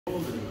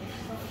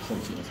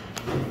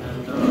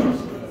And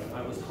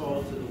I was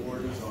called to the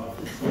warden's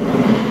office.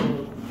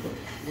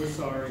 We're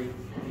sorry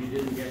you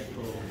didn't get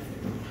told.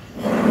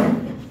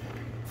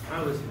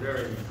 I was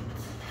very mad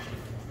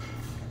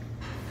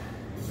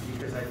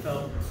because I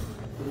felt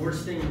the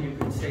worst thing you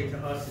could say to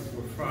us is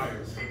we're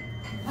friars.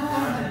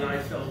 And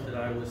I felt that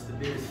I was the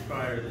biggest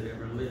friar that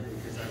ever lived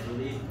because I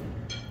believed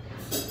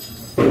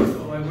him.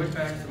 So I went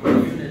back to my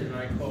unit and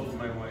I called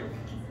my wife.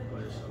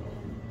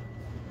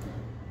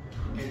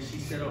 And she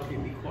said, okay,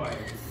 be quiet,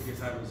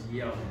 because I was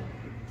yelling.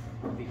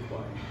 Be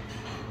quiet.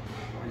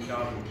 And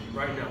daven.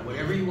 Right now,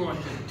 whatever you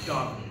want to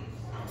daven.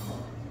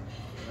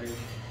 I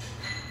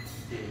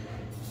did.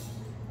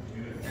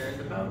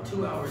 And about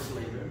 2 hours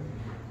later,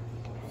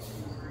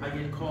 I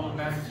get called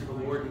back to the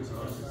warden's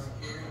office.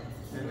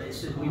 And they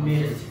said, we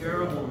made a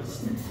terrible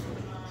mistake.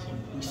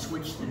 We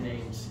switched the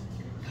names.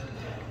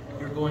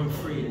 You're going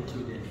free in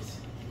 2 days.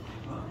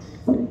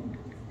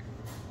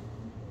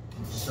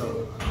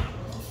 So,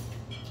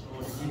 I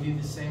want to give you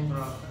the same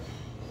bracha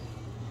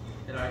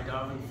that I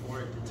davened for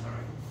at the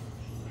time.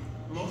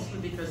 Mostly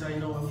because I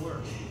know it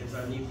works, because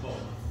I need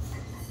both.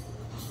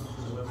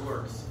 So it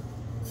works.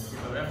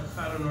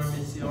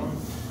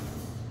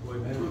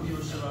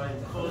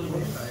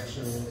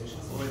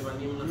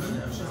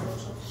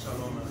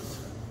 Shalom.